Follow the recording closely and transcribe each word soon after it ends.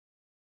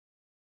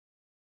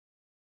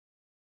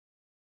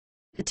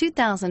The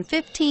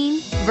 2015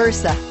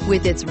 Versa.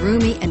 With its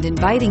roomy and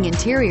inviting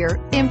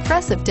interior,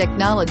 impressive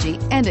technology,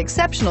 and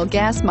exceptional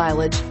gas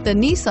mileage, the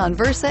Nissan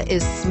Versa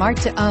is smart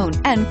to own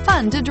and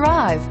fun to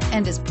drive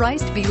and is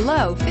priced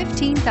below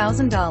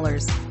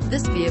 $15,000.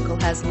 This vehicle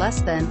has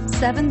less than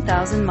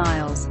 7,000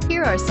 miles.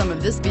 Here are some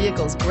of this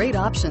vehicle's great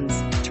options: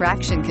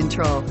 traction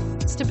control,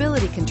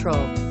 stability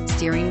control,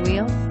 steering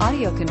wheel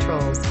audio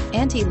controls,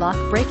 anti-lock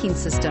braking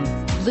system,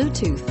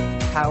 Bluetooth,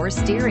 power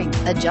steering,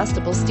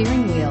 adjustable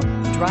steering wheel,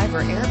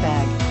 driver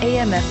airbag,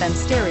 AM/FM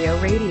stereo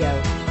radio,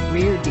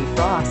 rear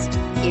defrost.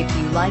 If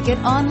you like it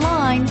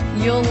online,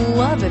 you'll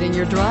love it in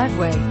your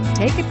driveway.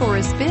 Take it for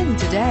a spin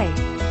today.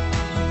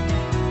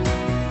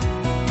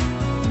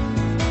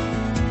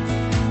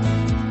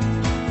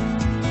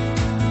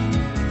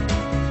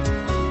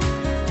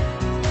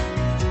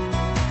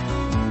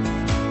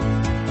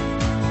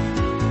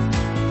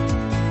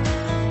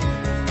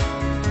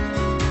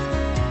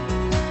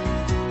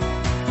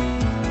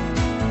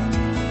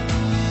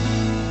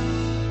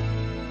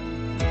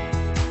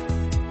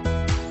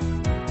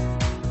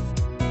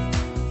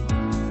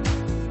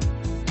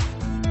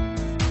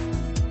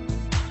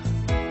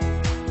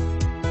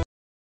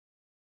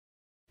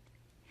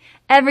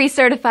 Every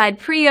certified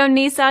pre-owned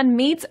Nissan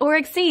meets or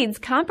exceeds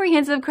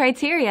comprehensive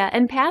criteria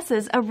and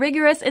passes a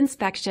rigorous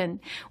inspection.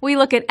 We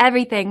look at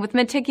everything with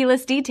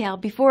meticulous detail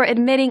before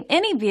admitting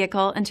any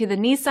vehicle into the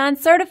Nissan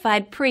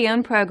Certified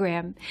Pre-Owned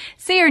program.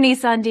 See your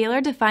Nissan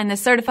dealer to find the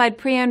certified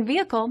pre-owned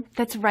vehicle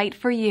that's right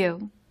for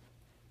you.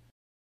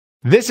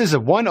 This is a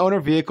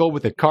one-owner vehicle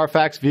with a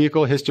Carfax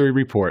Vehicle History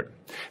Report.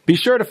 Be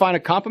sure to find a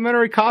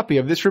complimentary copy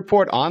of this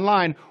report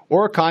online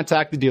or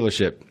contact the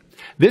dealership.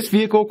 This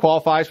vehicle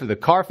qualifies for the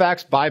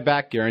Carfax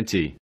buyback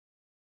guarantee.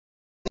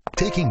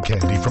 Taking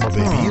candy from a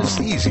baby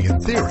is easy in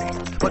theory,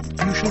 but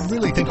you should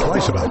really think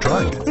twice about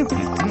trying it.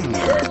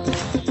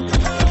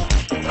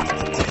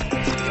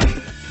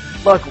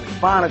 Luckily,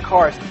 buying a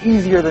car is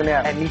easier than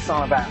ever at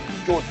Nissan of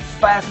Athens, Georgia's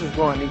fastest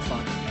growing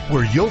Nissan.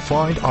 Where you'll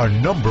find our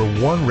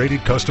 #1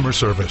 rated customer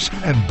service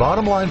and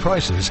bottom line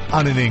prices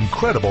on an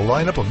incredible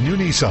lineup of new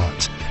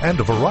Nissans and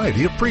a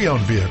variety of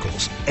pre-owned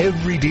vehicles.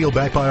 Every deal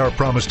backed by our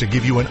promise to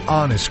give you an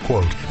honest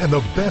quote and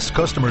the best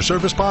customer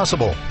service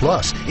possible.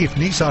 Plus, if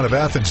Nissan of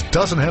Athens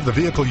doesn't have the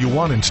vehicle you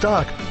want in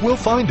stock, we'll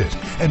find it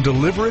and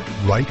deliver it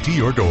right to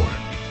your door.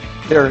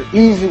 There are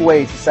easy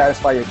ways to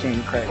satisfy your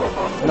king credit.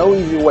 No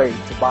easy way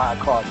to buy a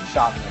car than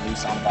shopping at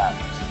Nissan of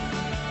Athens.